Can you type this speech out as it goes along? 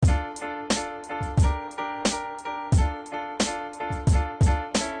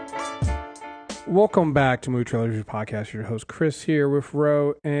Welcome back to Movie Trailer Review Podcast. Your host Chris here with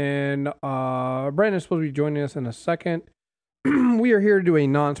Ro, and Brandon's supposed to be joining us in a second. We are here to do a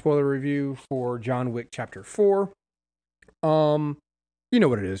non-spoiler review for John Wick Chapter 4. You know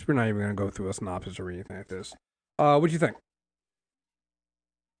what it is. We're not even going to go through a synopsis or anything like this. What do you think?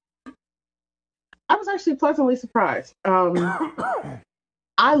 I was actually pleasantly surprised. I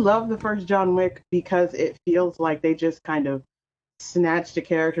love the first John Wick because it feels like they just kind of snatched a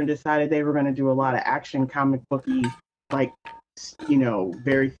character and decided they were going to do a lot of action comic booky, like,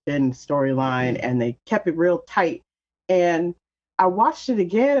 very thin storyline, and they kept it real tight. And I watched it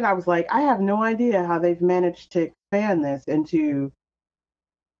again and I was like, I have no idea how they've managed to expand this into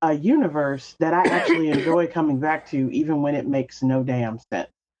a universe that I actually enjoy coming back to, even when it makes no damn sense.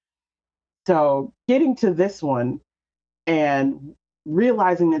 So getting to this one and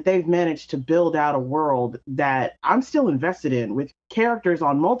realizing that they've managed to build out a world that I'm still invested in, with characters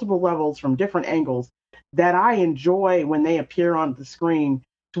on multiple levels from different angles that I enjoy when they appear on the screen,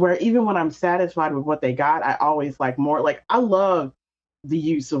 to where even when I'm satisfied with what they got, I always like more. Like, I love the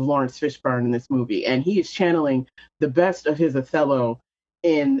use of Lawrence Fishburne in this movie, and he is channeling the best of his Othello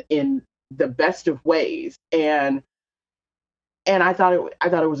in the best of ways. And I thought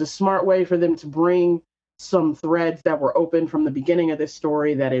it was a smart way for them to bring some threads that were open from the beginning of this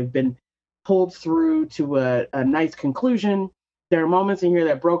story that have been pulled through to a nice conclusion. There are moments in here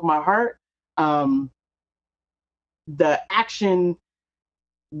that broke my heart. The action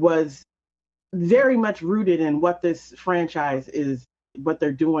was very much rooted in what this franchise is, what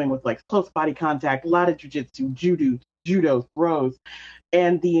they're doing with, like, close body contact, a lot of jiu-jitsu, judo throws,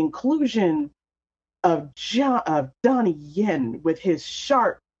 and the inclusion of Donnie Yen with his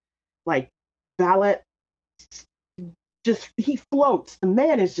sharp, like, ballet. Just, he floats. The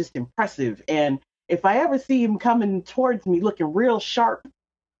man is just impressive. And if I ever see him coming towards me looking real sharp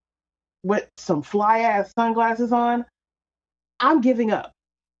with some fly ass sunglasses on, I'm giving up.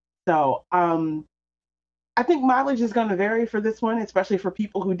 So I think mileage is going to vary for this one, especially for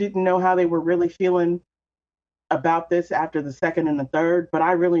people who didn't know how they were really feeling about this after the second and the third. But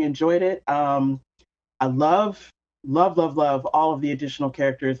I really enjoyed it. I love all of the additional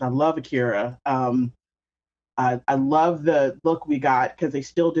characters. I love Akira. I love the look we got, because they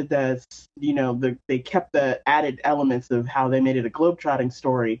still did they kept the added elements of how they made it a globetrotting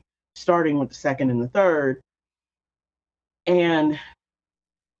story, starting with the second and the third. And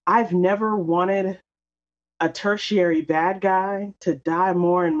I've never wanted a tertiary bad guy to die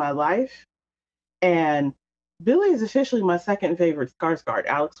more in my life. And Billy is officially my second favorite Skarsgård.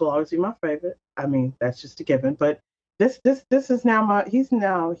 Alex will always be my favorite. I mean, that's just a given. But this is now he's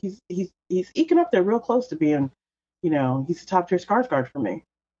eking up there real close to being, he's a top tier Skarsgård for me.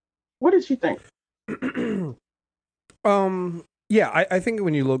 What did you think? Yeah, I think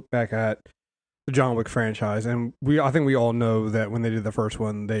when you look back at the John Wick franchise, and I think we all know that when they did the first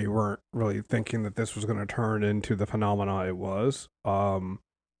one, they weren't really thinking that this was going to turn into the phenomena it was. And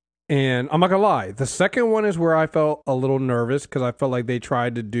I'm not gonna lie, the second one is where I felt a little nervous, because I felt like they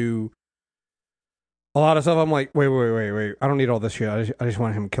tried to do a lot of stuff. I'm like, wait. I don't need all this shit. I just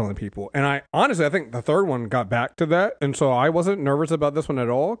want him killing people. And I think the third one got back to that. And so I wasn't nervous about this one at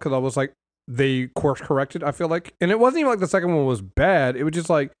all, because I was like, they course corrected, I feel like. And it wasn't even like the second one was bad. It was just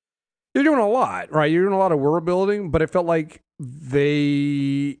like, you're doing a lot, right? You're doing a lot of world building, but it felt like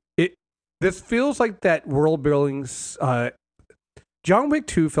this feels like that world building. John Wick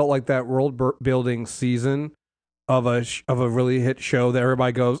 2 felt like that world building season of a really hit show that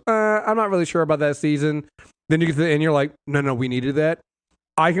everybody goes, I'm not really sure about that season. Then you get to the end, you're like, no, we needed that.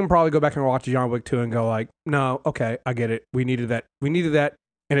 I can probably go back and watch John Wick 2 and go like, no, okay, I get it. We needed that,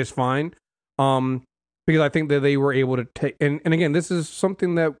 and it's fine. Because I think that they were able to take, and again, this is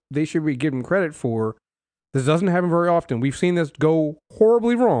something that they should be given credit for. This doesn't happen very often. We've seen this go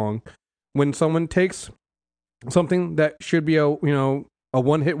horribly wrong when someone takes something that should be a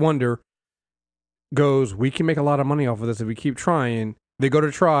one-hit wonder, goes, we can make a lot of money off of this if we keep trying. They go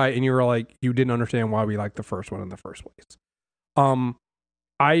to try, and you're like, you didn't understand why we liked the first one in the first place.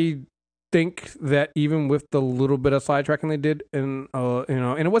 I think that even with the little bit of sidetracking they did, and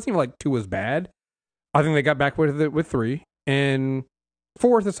and it wasn't even like 2 was bad. I think they got back with it with 3, and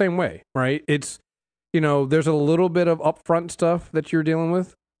 4 is the same way, right? It's, there's a little bit of upfront stuff that you're dealing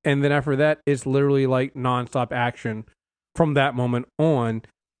with, and then after that, it's literally like nonstop action from that moment on,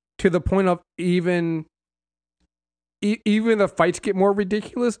 to the point of even the fights get more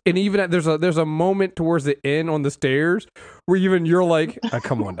ridiculous. And even there's a moment towards the end on the stairs where even you're like,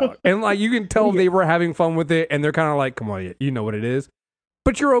 come on, dog. And like, you can tell they were having fun with it, and they're kind of like, come on, you know what it is.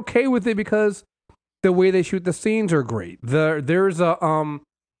 But you're okay with it because the way they shoot the scenes are great. There's a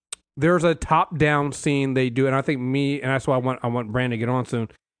there's a top-down scene they do, and I think and that's why I want Brandon to get on soon.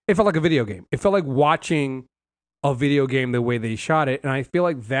 It felt like a video game. It felt like watching a video game the way they shot it, and I feel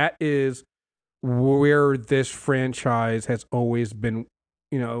like that is where this franchise has always been,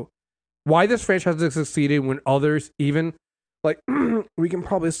 why this franchise has succeeded when others, even like we can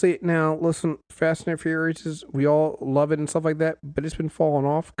probably say it now. Listen, Fast and Furious we all love it and stuff like that, but it's been falling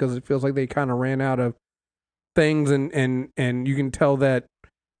off because it feels like they kind of ran out of things, and you can tell that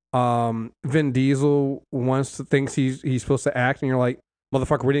Vin Diesel thinks he's supposed to act, and you're like,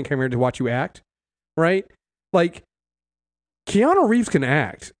 motherfucker, we didn't come here to watch you act, right? Like, Keanu Reeves can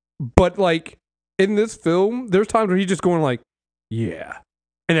act, but like in this film, there's times where he's just going like, yeah,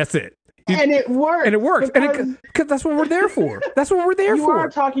 and that's it. And it works. And it works. Because that's what we're there for. That's what we're there for. You're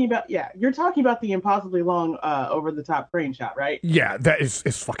talking about the impossibly long over the top crane shot, right? Yeah, that is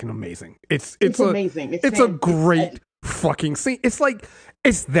fucking amazing. It's amazing. It's a great fucking scene. It's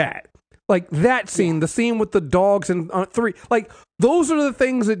that. Like that scene, the scene with the dogs and 3. Like those are the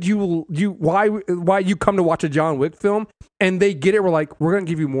things that why you come to watch a John Wick film, and they get it. We're like, we're gonna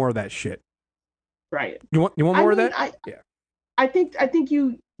give you more of that shit. Right. You want more of that? I think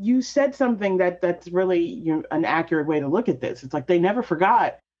you said something that's really an accurate way to look at this. It's like they never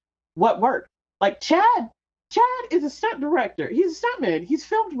forgot what worked. Like Chad is a stunt director. He's a stuntman. He's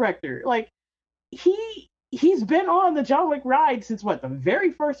film director. Like he's been on the John Wick ride since the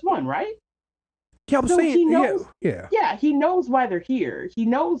very first one, right? Yeah, I'm saying he knows, yeah. He knows why they're here. He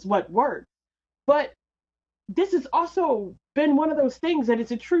knows what works. But this has also been one of those things that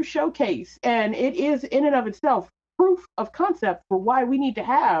it's a true showcase, and it is in and of itself proof of concept for why we need to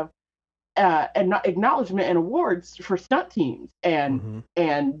have an acknowledgement and awards for stunt teams and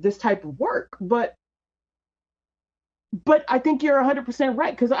this type of work. But I think you're 100%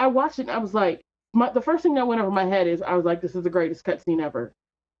 right, because I watched it and I was like, the first thing that went over my head is I was like, this is the greatest cutscene ever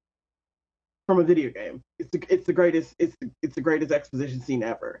from a video game. It's the greatest exposition scene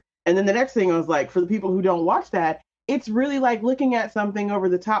ever. And then the next thing I was like, for the people who don't watch that, it's really like looking at something over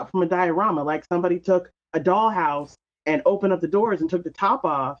the top from a diorama, like somebody took a dollhouse and opened up the doors and took the top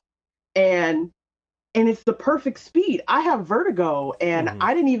off, and it's the perfect speed. I have vertigo, and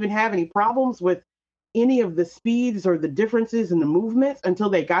I didn't even have any problems with any of the speeds or the differences in the movements until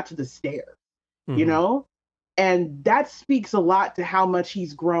they got to the stairs, and that speaks a lot to how much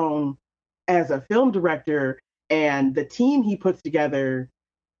he's grown as a film director and the team he puts together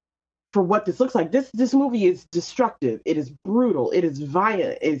for what this looks like. This movie is destructive. It is brutal. It is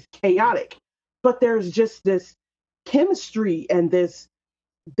violent. It is chaotic. But there's just this chemistry and this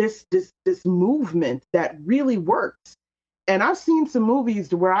movement that really works. And I've seen some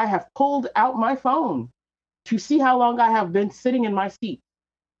movies where I have pulled out my phone to see how long I have been sitting in my seat.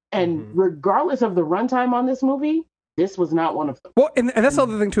 And regardless of the runtime on this movie, this was not one of them. Well, and that's the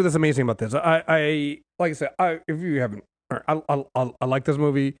other thing too that's amazing about this. I like I said, if you haven't, I like this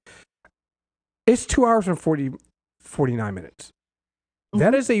movie. It's 2 hours and 49 minutes.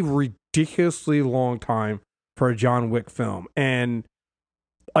 That is a ridiculously long time for a John Wick film. And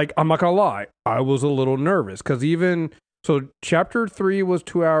like, I'm not gonna lie, I was a little nervous because chapter 3 was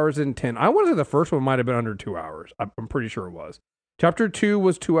 2 hours and 10. I want to say the first one might have been under 2 hours. I'm pretty sure it was. Chapter 2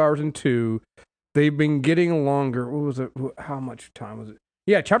 was 2 hours and 2. They've been getting longer. What was it? How much time was it?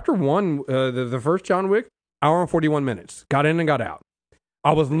 Yeah, chapter 1, the first John Wick, hour and 41 minutes. Got in and got out.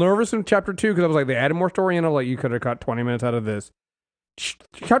 I was nervous in chapter 2 because I was like, they added more story in. I'm like, you could have cut 20 minutes out of this.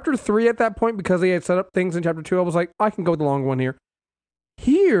 Chapter 3 at that point, because they had set up things in chapter 2, I was like, I can go with the long one here.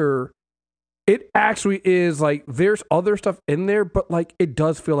 Here, it actually is like, there's other stuff in there, but like, it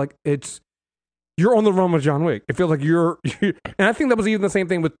does feel like you're on the run with John Wick. It feels like you're and I think that was even the same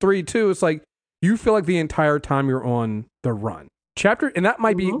thing with 3 too. It's like, you feel like the entire time you're on the run. And that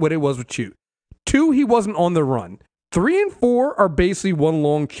might be what it was with 2. 2, he wasn't on the run. 3 and 4 are basically one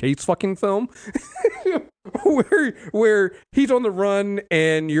long chase fucking film where he's on the run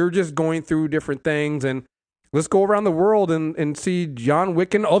and you're just going through different things, and let's go around the world and see John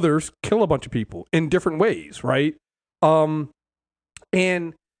Wick and others kill a bunch of people in different ways, right?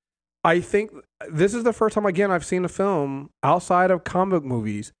 And I think this is the first time, again, I've seen a film outside of comic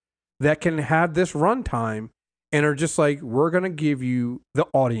movies that can have this runtime and are just like, we're going to give you, the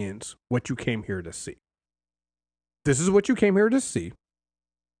audience, what you came here to see. This is what you came here to see.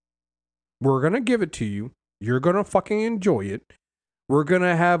 We're going to give it to you. You're going to fucking enjoy it. We're going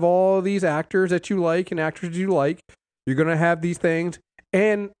to have all these actors that you like and actors you like. You're going to have these things.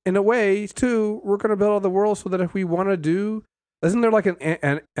 And in a way, too, we're going to build out the world so that if we want to do... Isn't there like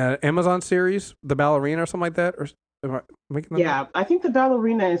an Amazon series, The Ballerina or something like that? Or am I making that up? I think The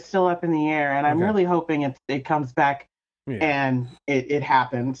Ballerina is still up in the air, and I'm really hoping it comes back and it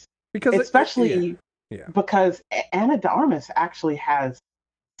happens. because especially yeah, because Anna de Armas actually has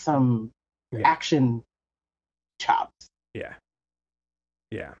some yeah, action chops. yeah,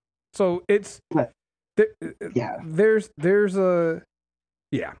 yeah. So it's But there, yeah, there's a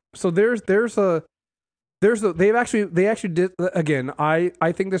yeah. So there's a they actually did again. I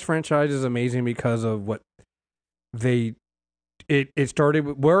think this franchise is amazing because of what they it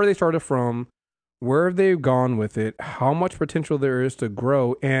started where they started from, where they've gone with it, how much potential there is to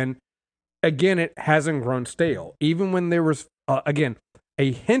grow, and again, it hasn't grown stale. Even when there was again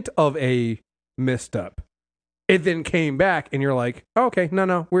a hint of a misstep, it then came back, and you're like, oh, okay,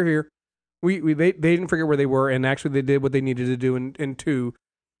 no, we're here. They didn't forget where they were, and actually they did what they needed to do in two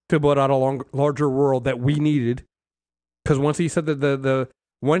to build out a larger world that we needed. Because once he said that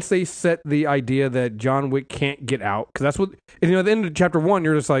once they set the idea that John Wick can't get out, because that's what and, at the end of chapter one,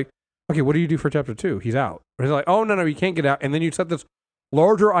 you're just like, okay, what do you do for chapter two? He's out. And he's like, oh no, he can't get out. And then you set this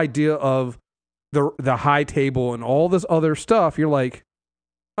larger idea of the high table and all this other stuff. You're like,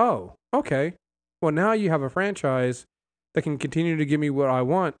 oh, okay. Well, now you have a franchise that can continue to give me what I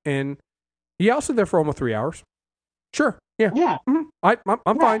want. And yeah, I'll sit there for almost 3 hours. Sure. Yeah. yeah, I'm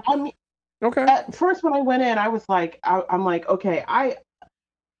yeah. fine. I mean, Okay. at first when I went in, I was like, I'm like, okay,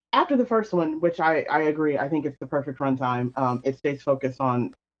 after the first one, which I agree, I think it's the perfect runtime. It stays focused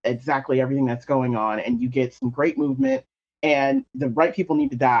on exactly everything that's going on, and you get some great movement, and the right people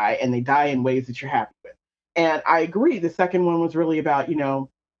need to die, and they die in ways that you're happy with. And I agree, the second one was really about, well,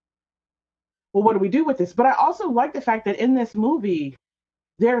 what do we do with this? But I also like the fact that in this movie,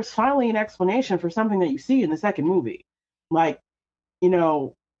 there's finally an explanation for something that you see in the second movie. Like, you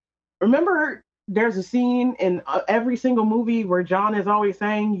know, remember there's a scene in every single movie where John is always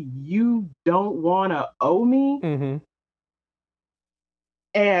saying, "You don't want to owe me," Mm-hmm.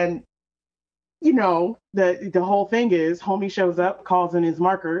 and the whole thing is, homie shows up, calls in his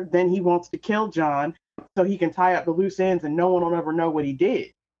marker, then he wants to kill John so he can tie up the loose ends, and no one will ever know what he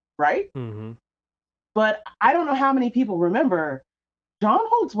did, right? Mm-hmm. But I don't know how many people remember John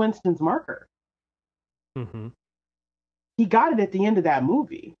holds Winston's marker. Mm-hmm. He got it at the end of that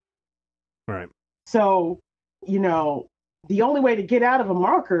movie. Right. So, the only way to get out of a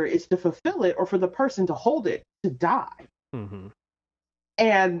marker is to fulfill it or for the person to hold it to die. Mm-hmm.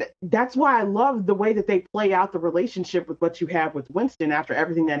 And that's why I love the way that they play out the relationship with what you have with Winston after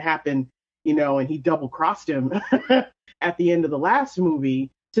everything that happened, and he double crossed him at the end of the last movie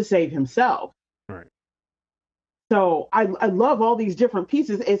to save himself. Right. So I love all these different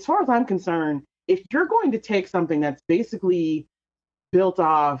pieces. As far as I'm concerned, if you're going to take something that's basically built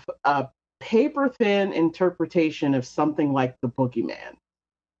off a paper thin interpretation of something like the Boogeyman,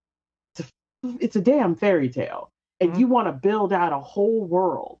 it's a damn fairy tale. And you want to build out a whole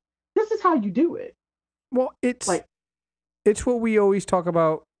world. This is how you do it. Well, it's like what we always talk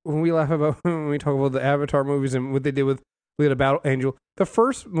about when we laugh about when we talk about the Avatar movies and what they did with Leah Battle Angel. The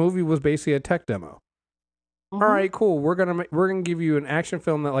first movie was basically a tech demo. mm-hmm. All right, cool. We're gonna give you an action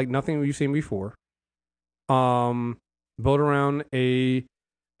film that like nothing you've seen before. Built around an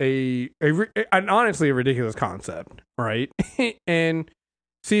honestly a ridiculous concept, right? And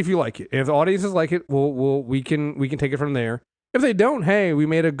see if you like it. If the audiences like it, we can take it from there. If they don't, hey, we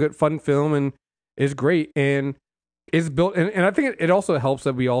made a good fun film and it's great and it's built. And I think it also helps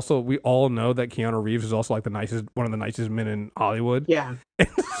that we all know that Keanu Reeves is also like one of the nicest men in Hollywood. Yeah. And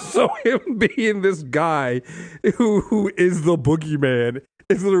so him being this guy who is the boogeyman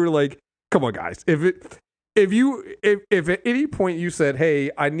is literally like, come on, guys. If at any point you said, hey,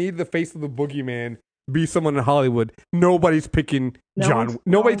 I need the face of the boogeyman be someone in Hollywood, nobody's picking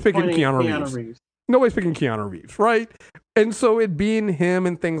nobody's picking Keanu Reeves. Nobody's picking Keanu Reeves, right? And so it being him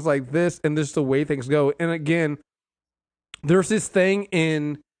and things like this and just the way things go. And again, there's this thing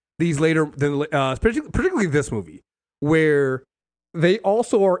in these particularly this movie, where they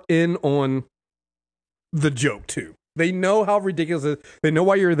also are in on the joke too. They know how ridiculous it is. They know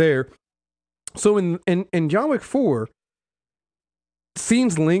why you're there. So in John Wick 4,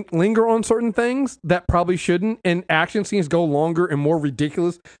 scenes linger on certain things that probably shouldn't, and action scenes go longer and more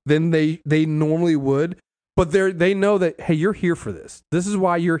ridiculous than they normally would. But they know that, hey, you're here for this. This is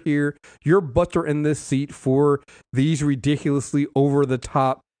why you're here. Your butts are in this seat for these ridiculously over the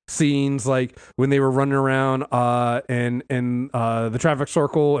top scenes, like when they were running around and the traffic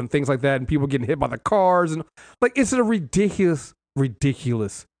circle and things like that, and people getting hit by the cars, and like it's a ridiculous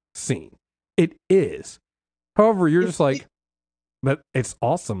scene. It is. However, you're just like, but it's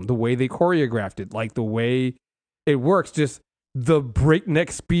awesome the way they choreographed it, like the way it works, just the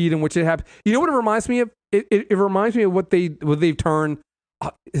breakneck speed in which it happens. You know what it reminds me of? It reminds me of what they've turned.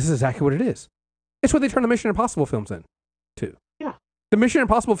 This is exactly what it is. It's what they turn the Mission Impossible films in, too. Yeah. The Mission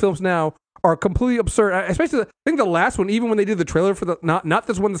Impossible films now are completely absurd. Especially, I think the last one, even when they did the trailer for the not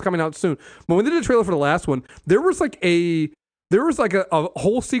this one that's coming out soon, but when they did the trailer for the last one, there was like a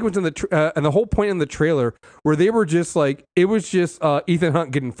whole sequence in the and the whole point in the trailer where they were just like, it was just Ethan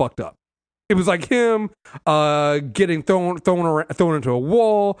Hunt getting fucked up. It was like him getting thrown into a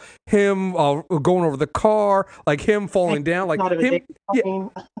wall, him going over the car, like him falling down, like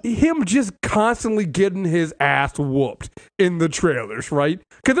him just constantly getting his ass whooped in the trailers, right?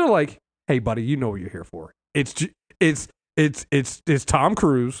 Because they're like, "Hey, buddy, you know what you're here for. It's Tom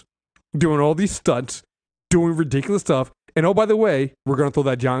Cruise doing all these stunts, doing ridiculous stuff, and oh, by the way, we're gonna throw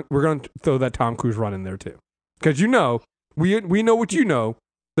that Tom Cruise run in there too, because we know what you know."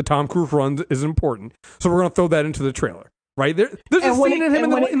 The Tom Cruise run is important, so we're going to throw that into the trailer, right? There's a scene in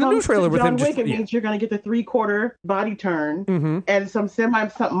him in the new trailer with him. John Wick, it means you're going to get the 3/4 body turn and some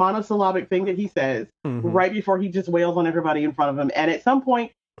monosyllabic thing that he says right before he just wails on everybody in front of him, and at some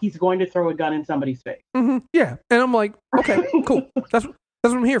point he's going to throw a gun in somebody's face. Yeah, and I'm like, okay, cool. That's what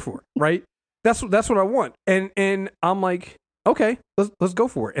I'm here for, right? That's what I want, and I'm like, okay, let's go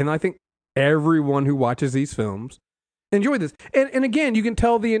for it. And I think everyone who watches these films enjoy this. And again, you can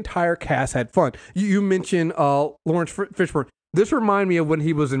tell the entire cast had fun. You mentioned Lawrence Fishburne. This reminded me of when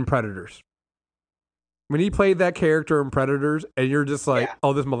he was in Predators. When he played that character in Predators, and you're just like,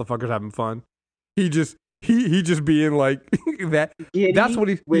 oh, this motherfucker's having fun. He just being like that. That's what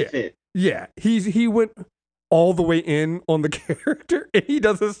he with it. Yeah, he went all the way in on the character, and he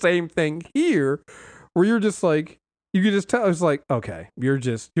does the same thing here, where you're just like, you can just tell. It's like, okay, you're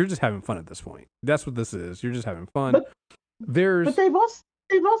just having fun at this point. That's what this is. You're just having fun. But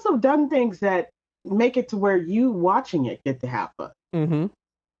they've also done things that make it to where you watching it get to have fun.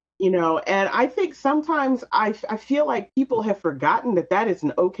 You know, and I think sometimes I feel like people have forgotten that is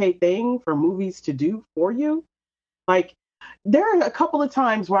an okay thing for movies to do for you. Like, there are a couple of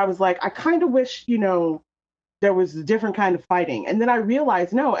times where I was like, I kind of wish, there was a different kind of fighting. And then I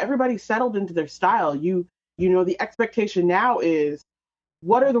realized, no, everybody's settled into their style. You know, the expectation now is,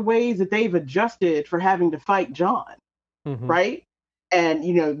 what are the ways that they've adjusted for having to fight John, right? And,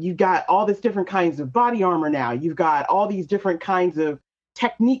 you've got all this different kinds of body armor now. You've got all these different kinds of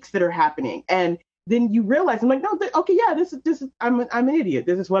techniques that are happening. And then you realize, I'm like, no, okay, yeah, this is, I'm an idiot.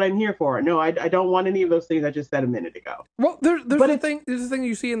 This is what I'm here for. No, I don't want any of those things I just said a minute ago. Well, there's a thing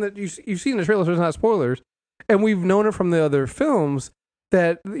you see in the trailer, so it's not spoilers. And we've known it from the other films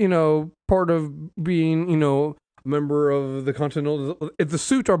that, part of being, a member of the Continental, the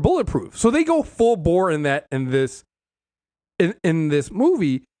suits are bulletproof. So they go full bore in this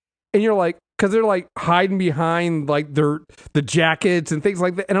movie. And you're like, because they're like hiding behind like the jackets and things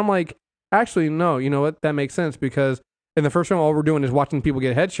like that. And I'm like, actually, no, you know what? That makes sense, because in the first film, all we're doing is watching people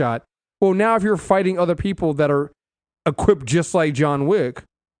get headshot. Well, now if you're fighting other people that are equipped just like John Wick,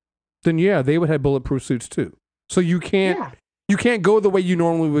 then yeah, they would have bulletproof suits too. So you can't go the way you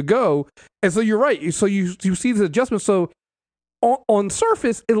normally would go. And so you're right. So you see the adjustment. So on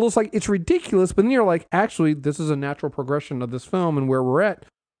surface, it looks like it's ridiculous, but then you're like, actually, this is a natural progression of this film and where we're at.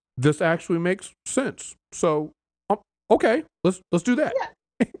 This actually makes sense. So, okay, let's do that. Yeah.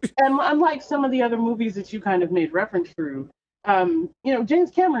 And unlike some of the other movies that you kind of made reference through,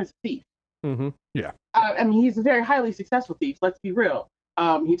 James Cameron's a thief. Yeah. I mean, he's a very highly successful thief. Let's be real.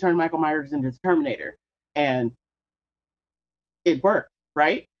 He turned Michael Myers into Terminator, and it worked,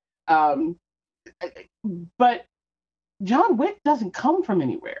 right? But John Wick doesn't come from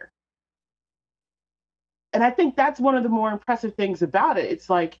anywhere. And I think that's one of the more impressive things about it. It's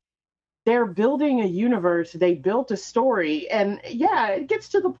like, they're building a universe, they built a story, and yeah, it gets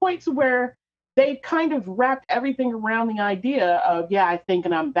to the point to where they kind of wrapped everything around the idea of, yeah, I think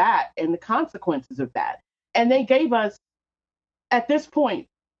and I'm that, and the consequences of that. And they gave us, at this point,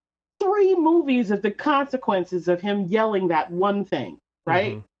 3 movies of the consequences of him yelling that one thing,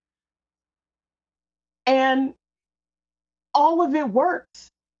 right? And all of it works.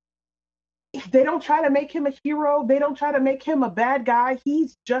 They don't try to make him a hero. They don't try to make him a bad guy.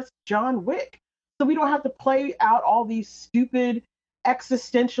 He's just John Wick. So we don't have to play out all these stupid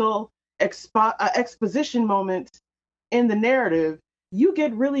existential exposition moments in the narrative. You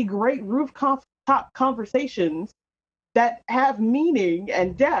get really great rooftop conversations that have meaning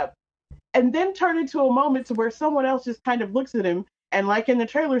and depth, and then turn into a moment to where someone else just kind of looks at him and, like in the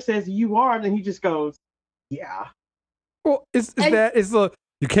trailer, says, "You are," and he just goes, "Yeah." Well,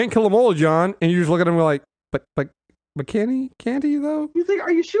 you can't kill them all, John, and you just look at him like, but can he? Can't he though? You think?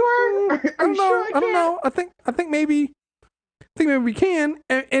 Are you sure? Are you sure? I don't know. I think maybe we can.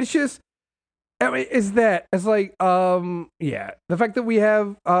 And it's just, I mean, it's like the fact that we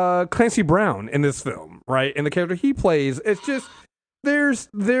have Clancy Brown in this film, right, and the character he plays, it's just there's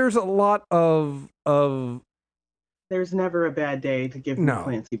a lot of There's never a bad day to give me no.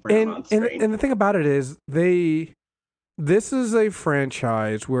 Clancy Brown on screen. And the thing about it is this is a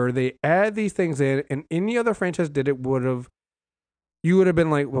franchise where they add these things in, and any other franchise did it you would have been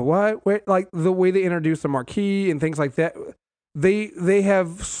like, well, what? Wait, like the way they introduced the marquee and things like that. They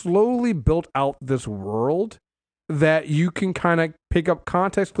have slowly built out this world that you can kind of pick up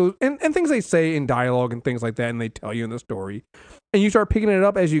context clues and things they say in dialogue and things like that, and they tell you in the story. And you start picking it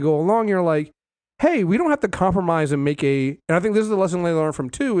up as you go along. You're like, hey, we don't have to compromise and make and I think this is the lesson they learned from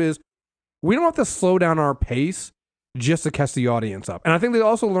 2 is we don't have to slow down our pace just to catch the audience up. And I think they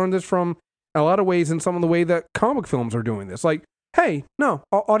also learned this from a lot of ways in some of the way that comic films are doing this. Like, hey, no,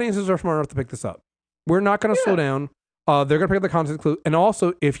 audiences are smart enough to pick this up. We're not going to slow down. They're going to pick up the content clue. And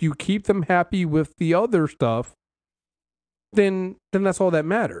also, if you keep them happy with the other stuff, then that's all that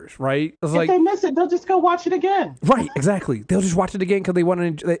matters, right? It's if they miss it, they'll just go watch it again. Right, exactly. They'll just watch it again because they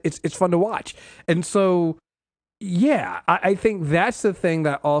want to. It's fun to watch. And so, yeah, I think that's the thing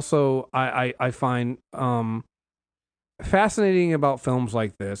that also I find fascinating about films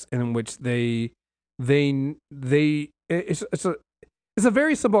like this, in which it's a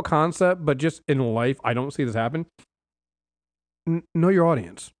very simple concept, but just in life, I don't see this happen. Know your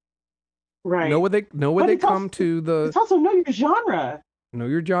audience, right? Know what they come to the. It's also know your genre. Know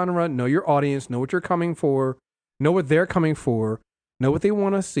your genre. Know your audience. Know what you're coming for. Know what they're coming for. Know what they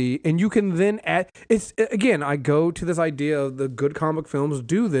want to see, and you can then add. It's again, I go to this idea of the good comic films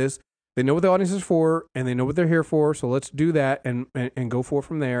do this. They know what the audience is for, and they know what they're here for. So let's do that and go forward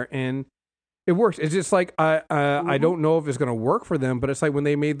from there. And it works. It's just like I don't know if it's going to work for them, but it's like when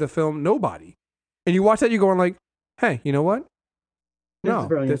they made the film Nobody, and you watch that, you're going like, hey, you know what? No,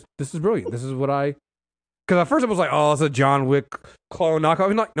 this is brilliant. This is what I. Because at first it was like, oh, it's a John Wick clone knockoff.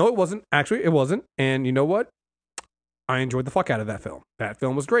 I'm like, no, it wasn't. Actually, it wasn't. And you know what? I enjoyed the fuck out of that film. That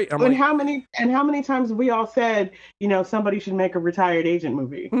film was great. How many times have we all said, somebody should make a retired agent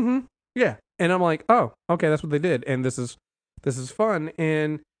movie? Mm-hmm. Yeah, and I'm like, oh, okay, that's what they did, and this is fun.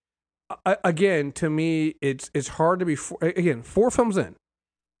 And again, to me, it's hard to be 4 films in.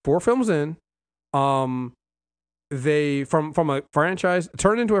 They from a franchise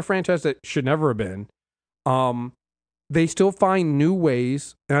turned into a franchise that should never have been. They still find new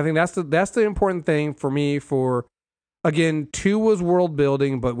ways, and I think that's the important thing for me. For again, 2 was world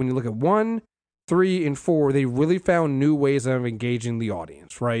building, but when you look at 1, 3, and 4, they really found new ways of engaging the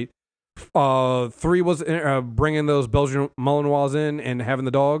audience. Right? 3 was bringing those Belgian Malinois in and having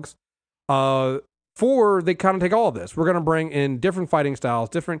the dogs. 4, they kind of take all of this. We're going to bring in different fighting styles,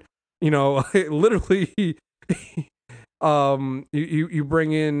 different, literally. You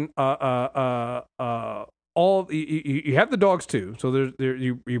bring in all you have the dogs too. So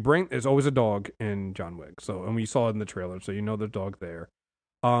there's always a dog in John Wick. So, and we saw it in the trailer, so you know the dog there.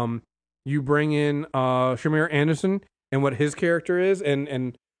 You bring in Shamir Anderson and what his character is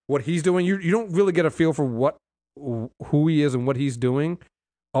and what he's doing. You don't really get a feel for who he is and what he's doing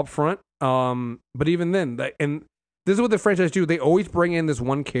up front. But even then, and this is what the franchise do. They always bring in this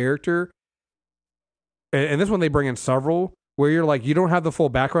one character. And this one they bring in several where you're like, you don't have the full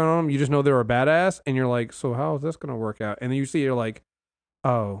background on them. You just know they're a badass. And you're like, so how is this going to work out? And then you see, you're like,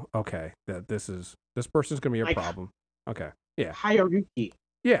 oh, okay. This person's going to be a problem. Okay. Yeah. Hayaruki.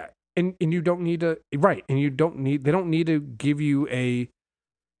 Yeah. And you don't need to, right. And they don't need to give you a,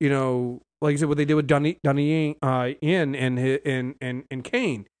 like you said, what they did with Donnie Yen and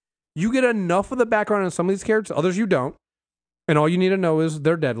Kane. You get enough of the background on some of these characters, others you don't. And all you need to know is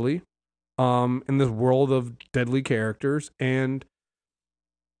they're deadly. In this world of deadly characters, and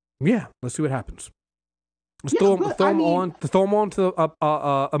yeah, let's see what happens. Let's throw them on to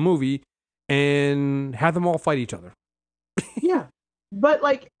a movie and have them all fight each other. Yeah, but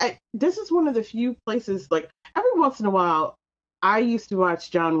this is one of the few places. Like every once in a while, I used to watch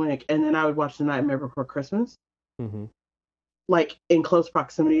John Wick, and then I would watch The Nightmare Before Christmas, like in close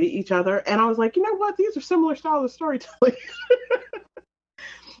proximity to each other, and I was like, you know what? These are similar styles of storytelling.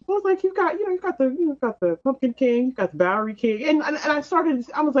 I was like, you've got the Pumpkin King, you've got the Bowery King, and I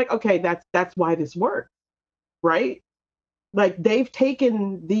was like, okay, that's why this works, right? Like they've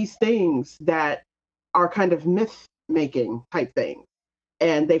taken these things that are kind of myth making type things,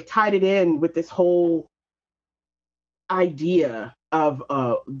 and they've tied it in with this whole idea of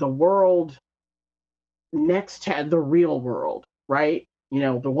the world next to the real world, right?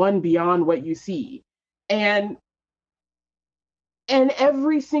 The one beyond what you see, and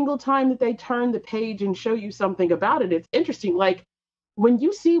every single time that they turn the page and show you something about it, it's interesting. Like when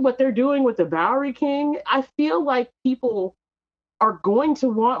you see what they're doing with the Bowery King, I feel like people are going to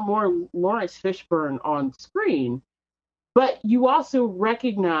want more Lawrence Fishburne on screen But you also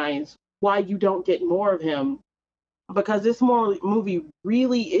recognize why you don't get more of him, because this movie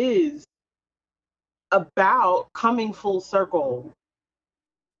really is about coming full circle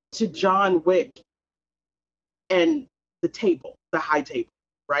to John Wick and the table, the high table,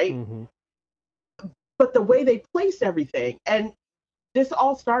 right? Mm-hmm. But the way they place everything, and this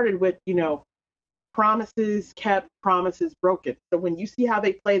all started with, promises kept, promises broken. So when you see how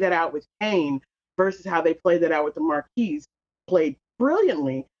they play that out with Kane versus how they play that out with the Marquis, played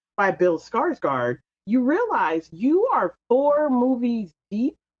brilliantly by Bill Skarsgård, you realize you are 4 movies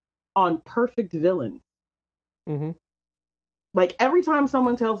deep on perfect villains. Mm-hmm. Like, every time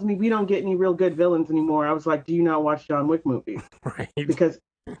someone tells me we don't get any real good villains anymore, I was like, do you not watch John Wick movies? Right. Because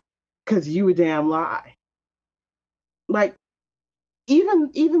you a damn lie. Like, even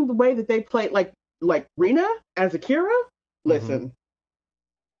the way that they play, like Rena as Akira, listen,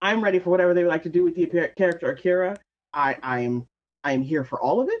 I'm ready for whatever they would like to do with the character Akira. I am here for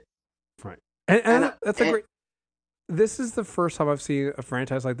all of it. Right. And that's a great. This is the first time I've seen a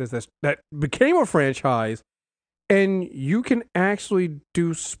franchise like this that became a franchise, and you can actually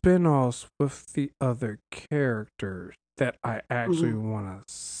do spin-offs with the other characters that I actually want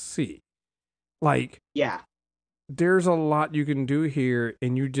to see. Like, yeah, there's a lot you can do here,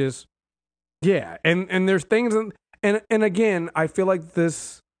 and you just, and there's things, and again, I feel like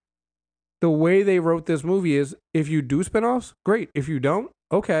this, the way they wrote this movie is, if you do spin-offs, great. If you don't,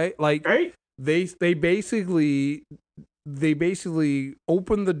 okay. Like, right? They basically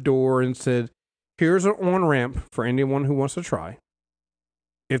opened the door and said, here's an on-ramp for anyone who wants to try.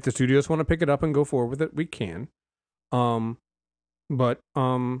 If the studios want to pick it up and go forward with it, we can. But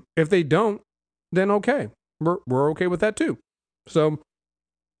if they don't, then okay. We're okay with that too. So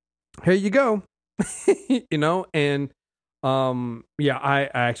here you go. And I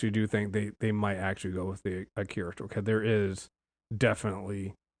actually do think they might actually go with a character, because there is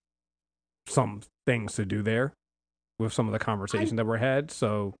definitely some things to do there with some of the conversations that were had,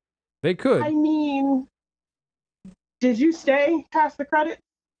 so they could. I mean, did you stay past the credits?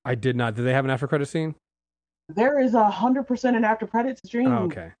 I did not. Did they have an after credit scene? There is 100% an after credits stream. Oh,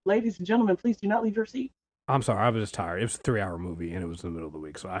 okay. Ladies and gentlemen, please do not leave your seat. I'm sorry, I was just tired. It was a 3-hour movie, and it was in the middle of the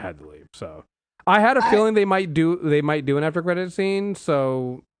week, so I had to leave. So I had a feeling they might do an after credit scene.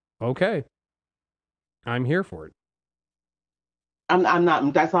 So okay, I'm here for it. I'm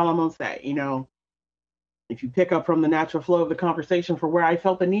not. That's all I'm gonna say. If you pick up from the natural flow of the conversation for where I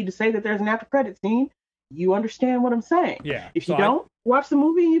felt the need to say that there's an after credit scene, you understand what I'm saying. Yeah. If you don't, watch the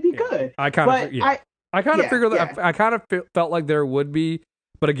movie and you'd be good. I kind of figured that. I kind of felt like there would be,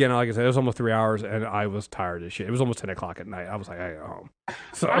 but again, like I said, it was almost 3 hours, and I was tired as shit. It was almost 10 o'clock at night. I was like, I gotta go home.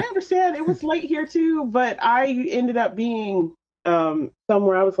 So I understand it was late here too, but I ended up being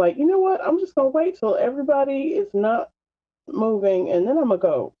somewhere. I was like, you know what? I'm just gonna wait till everybody is not moving, and then I'm gonna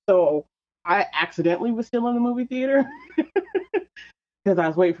go. So I accidentally was still in the movie theater because I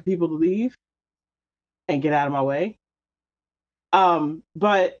was waiting for people to leave and get out of my way.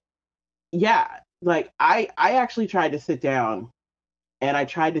 But yeah, like I actually tried to sit down and I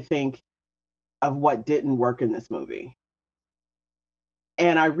tried to think of what didn't work in this movie.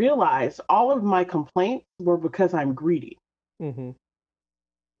 And I realized all of my complaints were because I'm greedy.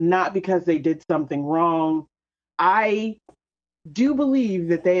 Not because they did something wrong. I do believe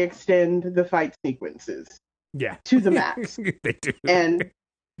that they extend the fight sequences to the max. They do. And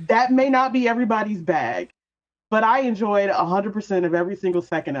that may not be everybody's bag, but I enjoyed 100% of every single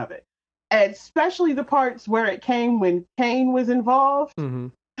second of it. And especially the parts where it came when Kane was involved.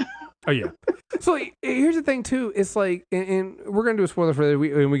 Oh yeah. So here's the thing too. It's like, and we're gonna do a spoiler for this.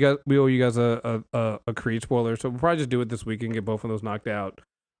 We owe you guys a Creed spoiler, so we'll probably just do it this week and get both of those knocked out.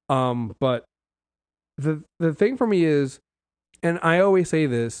 But the thing for me is, and I always say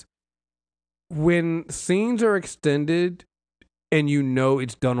this, when scenes are extended and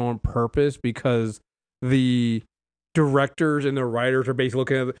it's done on purpose because the directors and the writers are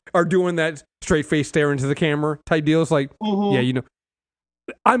basically are doing that straight face stare into the camera type deal. It's like,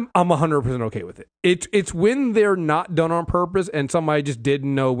 I'm 100% okay with it. It's when they're not done on purpose and somebody just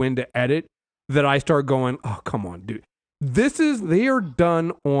didn't know when to edit that I start going, oh, come on, dude. They are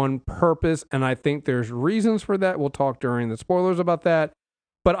done on purpose, and I think there's reasons for that. We'll talk during the spoilers about that.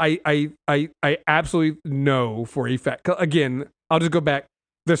 But I absolutely know for a fact. Again, I'll just go back.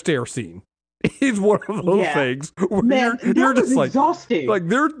 The stair scene is one of those things where you're just like exhausting. Like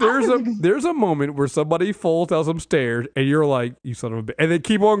there's a moment where somebody falls down some stairs, and you're like, you son of a bitch, and they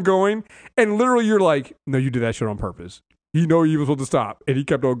keep on going, and literally you're like, no, you did that shit on purpose. You know you were supposed to stop, and he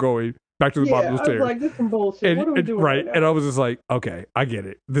kept on going back to the bottom of the stairs. I was like, this is some bullshit. What are we doing right now? And I was just like, okay, I get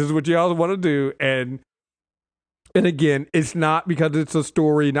it. This is what y'all want to do, and And again, it's not because it's a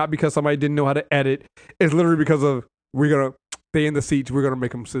story, not because somebody didn't know how to edit. It's literally because of we're gonna stay in the seats. We're gonna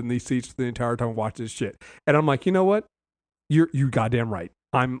make them sit in these seats the entire time and watch this shit. And I'm like, you know what? You goddamn right.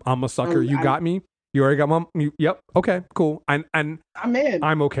 I'm a sucker. You got me. You already got my. Yep. Okay. Cool. And I'm in.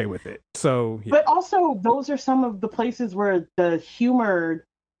 I'm okay with it. So. Yeah. But also, those are some of the places where the humor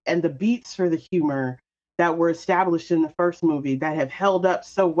and the beats for the humor that were established in the first movie that have held up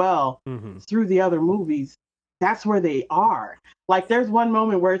so well through the other movies. That's where they are. Like, there's one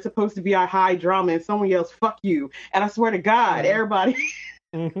moment where it's supposed to be a high drama and someone yells "fuck you," and I swear to God, everybody,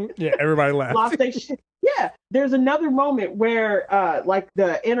 yeah, everybody laughed. Lost their shit. Yeah, there's another moment where, like,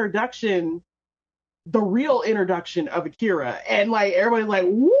 the real introduction of Akira, and like everybody's like,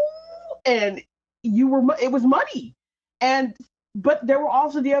 "Woo!" and it was muddy, but there were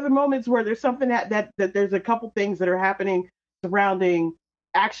also the other moments where there's something that there's a couple things that are happening surrounding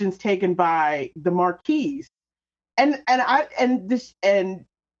actions taken by the Marquis. And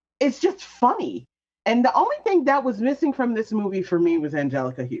it's just funny. And the only thing that was missing from this movie for me was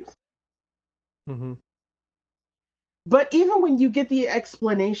Angelica Hughes. Mm-hmm. But even when you get the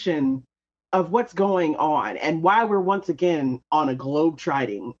explanation of what's going on and why we're once again on a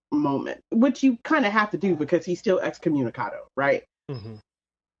globe-trotting moment, which you kind of have to do because he's still excommunicado, right? Mm-hmm.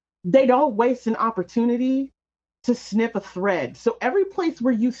 They don't waste an opportunity to snip a thread. So every place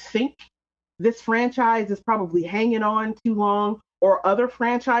where you think this franchise is probably hanging on too long, or other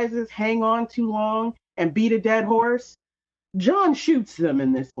franchises hang on too long and beat a dead horse, John shoots them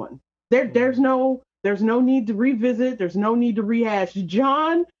in this one. There's no need to revisit. There's no need to rehash.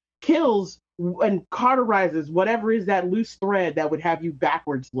 John kills and cauterizes whatever is that loose thread that would have you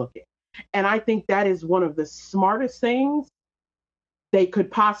backwards looking. And I think that is one of the smartest things they could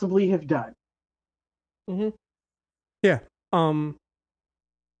possibly have done. Mm-hmm. Yeah.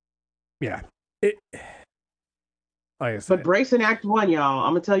 Yeah. Like I said. But brace in Act 1, y'all.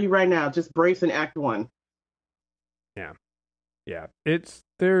 I'm gonna tell you right now, just brace in Act 1. Yeah. Yeah. This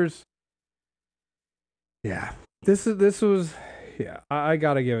was I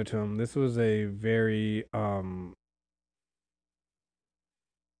gotta give it to him. This was a very I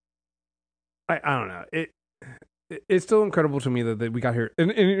don't know. It's still incredible to me that we got here.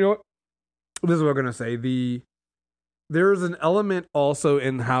 And you know what? This is what I'm gonna say. There's an element also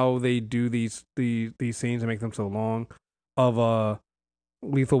in how they do these scenes and make them so long of a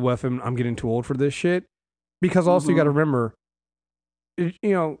Lethal Weapon. I'm getting too old for this shit, because also you got to remember, you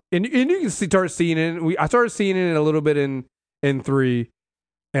know, and you can start seeing it. I started seeing it a little bit in 3,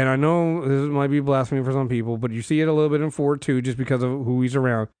 and I know this might be blasphemy for some people, but you see it a little bit in 4 too, just because of who he's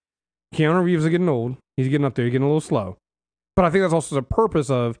around. Keanu Reeves is getting old. He's getting up there. He's getting a little slow, but I think that's also the purpose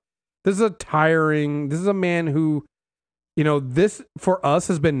of this. This is a man who, you know, this for us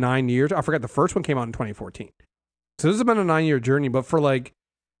has been 9 years. I forgot the first one came out in 2014. So this has been a 9-year journey, but for like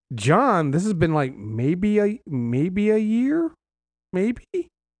John, this has been like maybe a year, maybe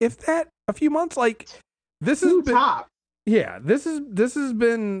if that, a few months. Like this has been, yeah, this has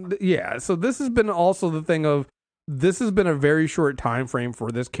been, yeah. So this has been also the thing of, this has been a very short time frame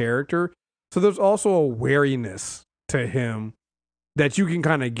for this character. So there's also a wariness to him that you can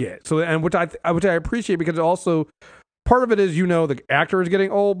kind of get. So, and which I appreciate, because also part of it is, you know, the actor is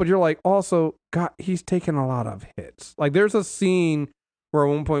getting old, but you're like, also, God, he's taking a lot of hits. Like there's a scene where at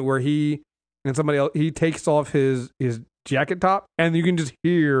one point where he and somebody else, he takes off his jacket top, and you can just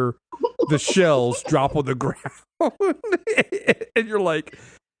hear the shells drop on the ground. And you're like,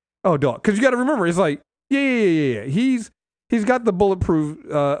 oh, dog. Because you got to remember, it's like, yeah. He's got the bulletproof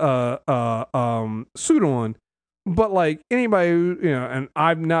suit on, but like anybody who, you know, and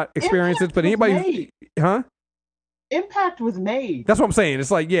I've not experienced it, but anybody, Impact was made. That's what I'm saying. It's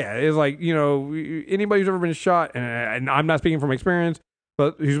like, yeah, it's like, you know, anybody who's ever been shot, and I'm not speaking from experience,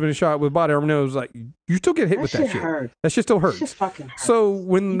 but who's been shot with body armor knows, like, you still get hit with that shit. Hurt. That shit still hurts. That shit fucking hurts. So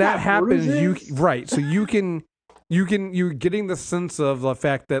when that happens, you're getting the sense of the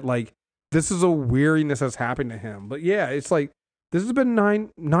fact that, like, this is a weariness that's happened to him. But yeah, it's like, this has been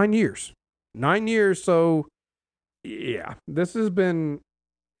 9 years. 9 years, so yeah. This has been,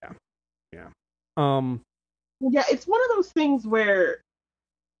 yeah. Yeah, it's one of those things where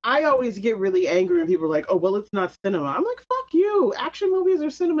I always get really angry when people are like, oh, well, it's not cinema. I'm like, fuck you. Action movies are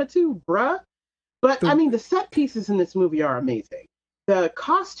cinema too, bruh. But I mean, the set pieces in this movie are amazing. The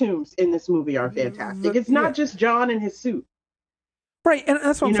costumes in this movie are fantastic. It's not just John in his suit. Right, and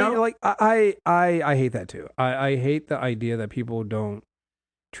that's what I'm saying. Like, I hate that too. I hate the idea that people don't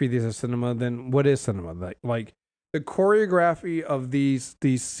treat these as cinema. Then what is cinema? Like the choreography of these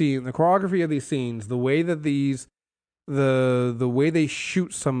scenes, the choreography of these scenes, the way that the way they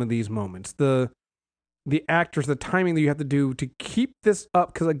shoot some of these moments, the the actors, the timing that you have to do to keep this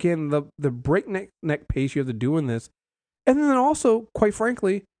up. Because again, the breakneck pace you have to do in this, and then also, quite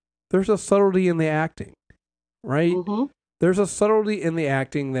frankly, there's a subtlety in the acting, right? Mm-hmm. There's a subtlety in the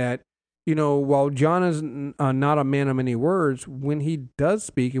acting that, while John is not a man of many words, when he does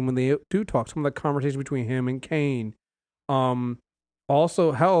speak and when they do talk, some of the conversation between him and Kane,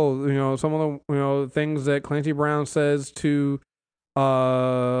 also hell, some of the things that Clancy Brown says to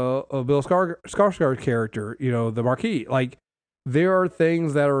Bill Skarsgård's character, the Marquis, like there are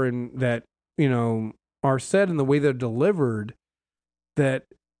things that are in that are said in the way they're delivered that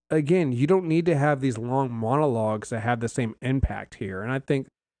again, you don't need to have these long monologues that have the same impact here. And I think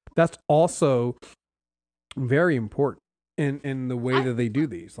that's also very important in the way that they do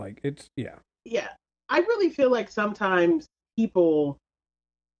these. Like it's Yeah. I really feel like sometimes people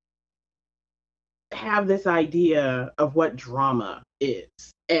have this idea of what drama is.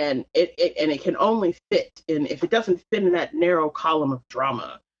 And it can only fit in, if it doesn't fit in that narrow column of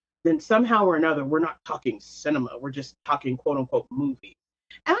drama, then somehow or another we're not talking cinema. We're just talking quote unquote movies.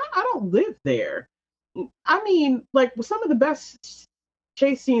 And I don't live there. I mean, like some of the best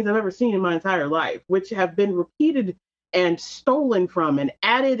chase scenes I've ever seen in my entire life, which have been repeated and stolen from and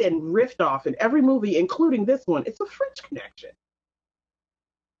added and riffed off in every movie, including this one. It's a French Connection.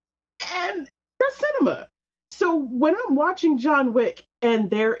 And that's cinema. So when I'm watching John Wick and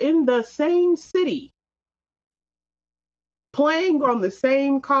they're in the same city, playing on the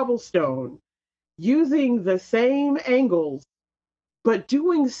same cobblestone, using the same angles, but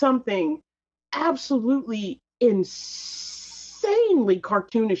doing something absolutely insanely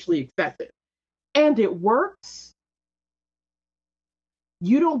cartoonishly excessive, and it works,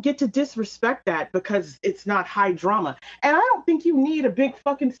 you don't get to disrespect that because it's not high drama. And I don't think you need a big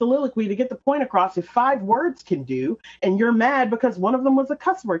fucking soliloquy to get the point across if 5 words can do, and you're mad because one of them was a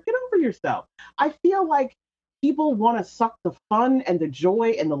cuss word. Get over yourself. I feel like people want to suck the fun and the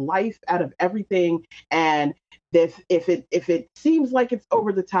joy and the life out of everything. And if it seems like it's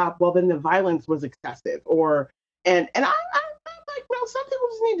over the top, well, then the violence was excessive. And I'm like, no, some people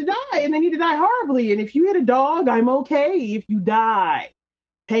just need to die, and they need to die horribly. And if you hit a dog, I'm okay if you die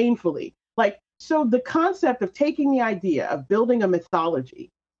painfully. Like, so the concept of taking the idea of building a mythology,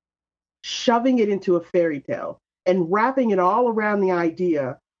 shoving it into a fairy tale, and wrapping it all around the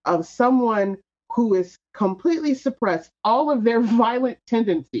idea of someone who is completely suppressed all of their violent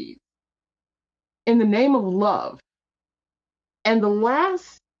tendencies in the name of love. And the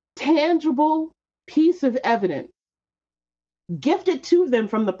last tangible piece of evidence gifted to them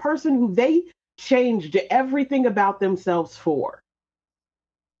from the person who they changed everything about themselves for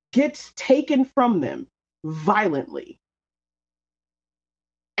gets taken from them violently.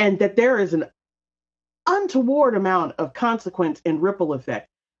 And that there is an untoward amount of consequence and ripple effect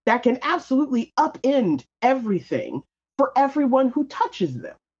that can absolutely upend everything for everyone who touches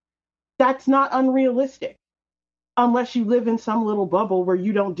them. That's not unrealistic, unless you live in some little bubble where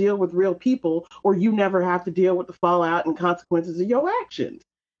you don't deal with real people, or you never have to deal with the fallout and consequences of your actions.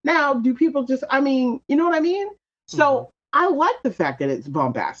 Now, do people just, I mean, you know what I mean? So I like the fact that it's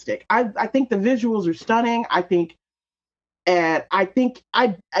bombastic. I think the visuals are stunning. I think I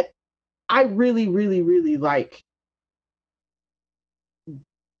really, really, really like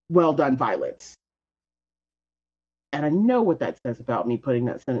well done violence. And I know what that says about me putting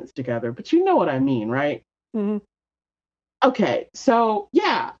that sentence together, but you know what I mean, right? Mm-hmm. Okay, so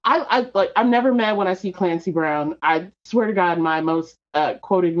yeah, I'm never mad when I see Clancy Brown. I swear to God, my most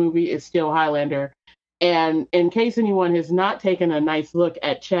quoted movie is still Highlander. And in case anyone has not taken a nice look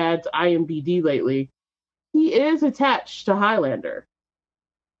at Chad's IMDb lately, he is attached to Highlander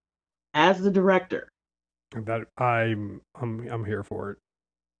as the director. That I'm here for it.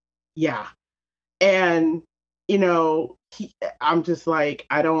 Yeah, and I'm just like,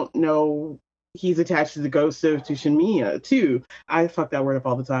 I don't know. He's attached to the ghost of Tsushima too. I fuck that word up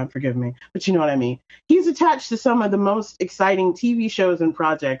all the time. Forgive me, but you know what I mean. He's attached to some of the most exciting TV shows and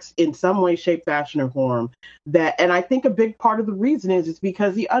projects in some way, shape, fashion, or form. And I think a big part of the reason is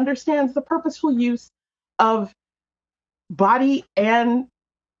because he understands the purposeful use of body and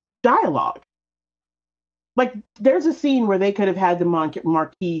dialogue. Like, there's a scene where they could have had the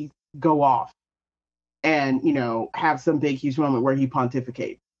Marquis go off and have some big huge moment where he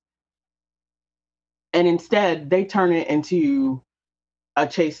pontificates. And instead, they turn it into a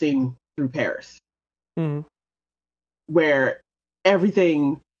chasing through Paris, where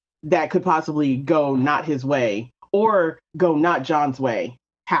everything that could possibly go not his way or go not John's way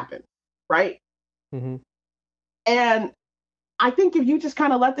happens, right? Mm-hmm. And I think if you just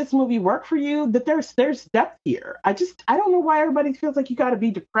kind of let this movie work for you, that there's depth here. I don't know why everybody feels like you got to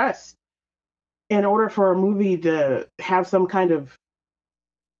be depressed in order for a movie to have some kind of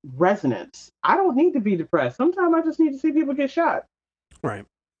resonance, I don't need to be depressed. Sometimes I just need to see people get shot. Right.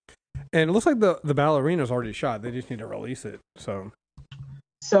 And it looks like the ballerina's already shot. They just need to release it. So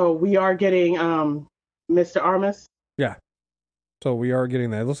we are getting Mr. Armis. Yeah. So we are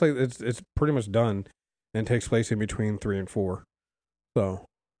getting that. It looks like it's pretty much done and takes place in between 3 and 4. So,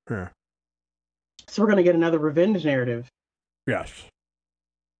 yeah. So we're going to get another revenge narrative. Yes.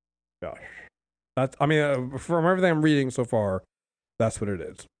 Gosh. That's, I mean, from everything I'm reading so far, that's what it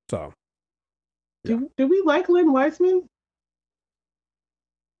is. So. Yeah. Do we like Lynn Weissman?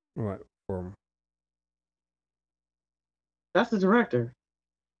 What? That's the director.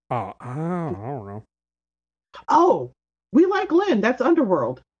 Oh, I don't know. Oh, we like Lynn. That's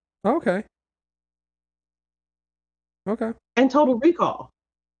Underworld. Okay. And Total Recall.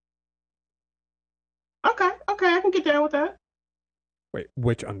 Okay, I can get down with that. Wait,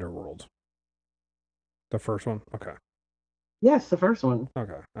 which Underworld? The first one? Okay. Yes, the first one.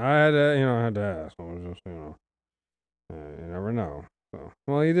 Okay. I had to ask. I was just, you never know. So,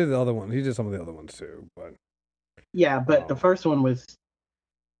 well, he did the other ones. He did some of the other ones too, but. Yeah, but the first one was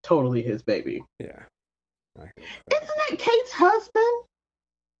totally his baby. Yeah. Isn't that Kate's husband?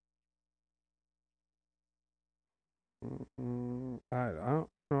 I don't.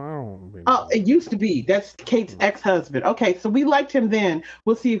 Oh, it used to be. That's Kate's ex-husband. Okay, so we liked him then.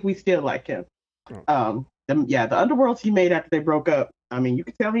 We'll see if we still like him. The Underworlds he made after they broke up. I mean, you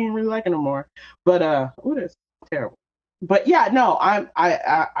could tell he didn't really like it no more. But that's terrible. But yeah, no,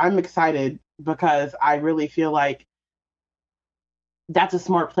 I'm excited because I really feel like that's a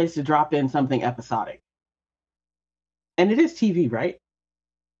smart place to drop in something episodic. And it is TV, right?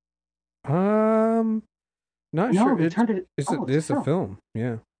 Not no, sure. It's a film.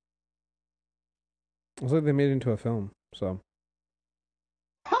 Yeah. Looks like they made it into a film. So.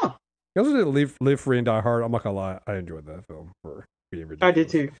 Huh. You also did Live Free and Die Hard. I'm not gonna lie, I enjoyed that film for being ridiculous. I did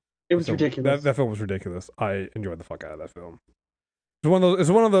too. It was ridiculous. That film was ridiculous. I enjoyed the fuck out of that film. It's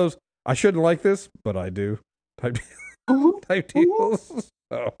one of those I shouldn't like this, but I do type deals.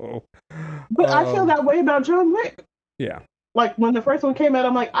 So, but I feel that way about John Wick. Yeah. Like when the first one came out,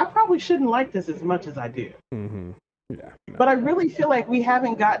 I'm like, I probably shouldn't like this as much as I do. Mm-hmm. Yeah. No. But I really feel like we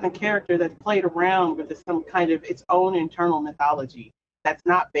haven't gotten a character that's played around with some kind of its own internal mythology that's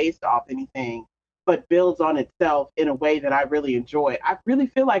not based off anything, but builds on itself in a way that I really enjoy. I really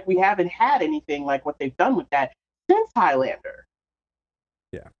feel like we haven't had anything like what they've done with that since Highlander.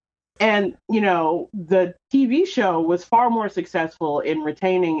 Yeah. And, the TV show was far more successful in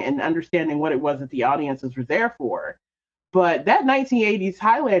retaining and understanding what it was that the audiences were there for. But that 1980s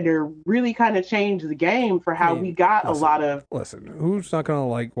Highlander really kind of changed the game for how we got a lot of... Listen, who's not going to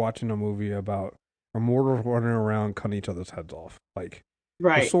like watching a movie about immortals running around cutting each other's heads off? Like,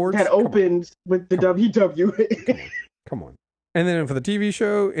 right, swords, that opens with the WWE. Come on. And then for the TV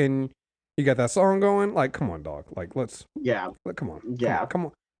show, and you got that song going, like, come on, dog. Like, let's... Yeah. Come on. Yeah.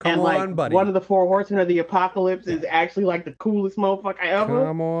 Come on, buddy. One of the 4 horsemen of the apocalypse is actually like the coolest motherfucker ever.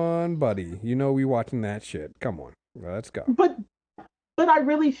 Come on, buddy. We watching that shit. Come on. Let's go. But I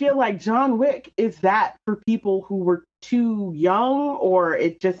really feel like John Wick is that for people who were too young, or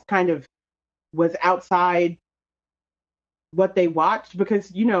it just kind of was outside what they watched,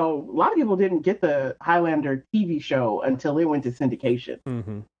 because a lot of people didn't get the Highlander TV show until it went to syndication.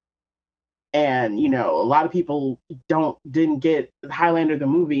 Mm-hmm. And a lot of people didn't get Highlander the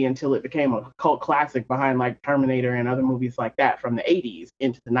movie until it became a cult classic behind like Terminator and other movies like that from the 80s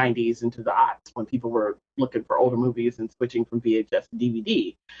into the 90s into the aughts, when people were looking for older movies and switching from VHS to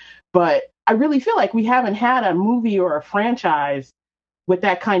DVD. But I really feel like we haven't had a movie or a franchise with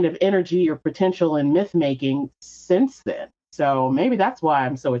that kind of energy or potential in myth making since then. So maybe that's why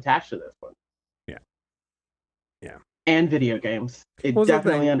I'm so attached to this one. Yeah. Yeah. And video games. It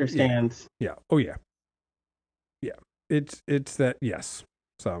definitely understands. Yeah. Oh yeah. Yeah. It's that, yes.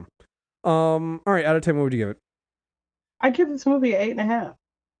 So all right, out of 10, what would you give it? I give this movie an 8.5.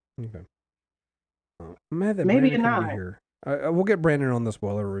 Okay. Maybe a 9. Here. We'll get Brandon on the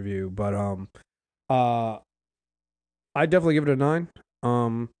spoiler review, but I definitely give it a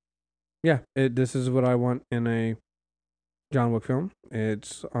 9. Yeah, this is what I want in a John Wick film.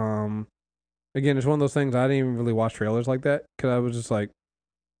 It's again, it's one of those things I didn't even really watch trailers like that, because I was just like,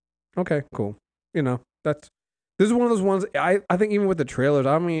 okay, cool. This is one of those ones, I think even with the trailers,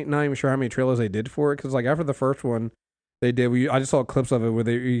 I'm not even sure how many trailers they did for it, because like after the first one they did, I just saw clips of it where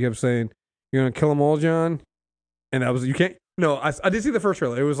you kept saying, "You're going to kill them all, John?" And that was, you can't, no, I did see the first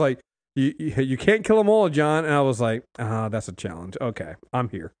trailer. It was like, You can't kill them all, John. And I was like, that's a challenge. Okay, I'm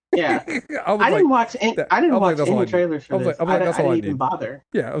here. Yeah. I was I didn't like, watch any, I didn't watch that's all any I need. trailers for this. I was like, that's I all I didn't even need. bother.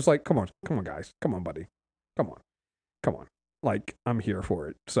 Yeah, I was like, come on, guys, come on, buddy, come on. Like, I'm here for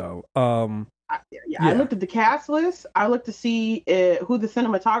it. So, I looked at the cast list. I looked to see who the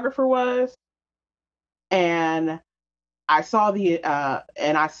cinematographer was, and I saw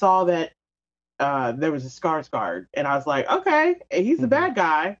that there was a Skarsgård, and I was like, okay, he's the bad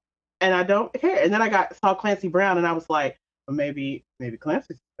guy, and I don't care. And then saw Clancy Brown, and I was like, well, maybe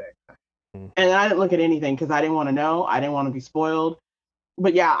Clancy's the bad guy. And I didn't look at anything because I didn't want to know. I didn't want to be spoiled.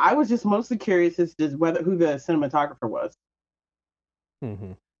 But yeah, I was just mostly curious as to who the cinematographer was.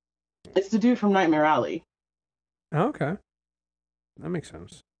 Mm-hmm. It's the dude from Nightmare Alley. Okay, that makes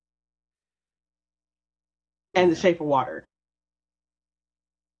sense. And The Shape of Water.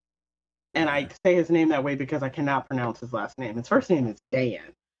 And I say his name that way because I cannot pronounce his last name. His first name is Dan,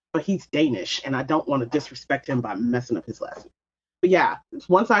 but he's Danish, and I don't want to disrespect him by messing up his last name. But yeah,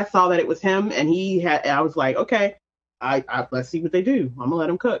 once I saw that it was him, and I was like, okay, let's see what they do. I'm gonna let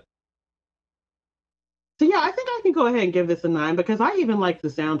him cook. So yeah, I think I can go ahead and give this a 9 because I even liked the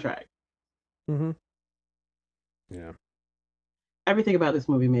soundtrack. Mm-hmm. Yeah. Everything about this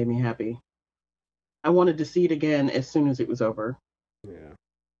movie made me happy. I wanted to see it again as soon as it was over. Yeah.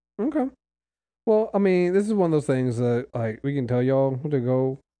 Okay. Well, I mean, this is one of those things that, like, we can tell y'all to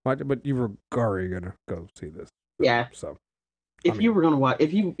go watch it, but you were already gonna go see this. Yeah. So, if you were gonna watch,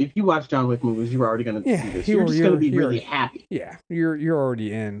 if you watch John Wick movies, you were already gonna see this. You're just gonna be really happy. Yeah, you're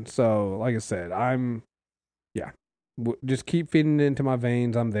already in. So, like I said, just keep feeding it into my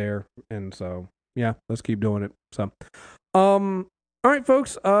veins. I'm there, and so yeah, let's keep doing it. So, all right,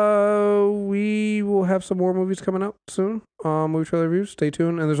 folks. We will have some more movies coming out soon. Movie trailer reviews. Stay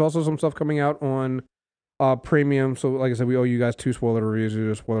tuned, and there's also some stuff coming out on premium. So, like I said, we owe you guys 2 spoiler reviews. We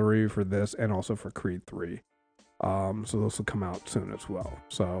do a spoiler review for this, and also for Creed 3. So those will come out soon as well.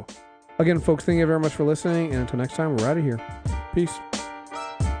 So, again, folks, thank you very much for listening, and until next time, we're out of here. Peace.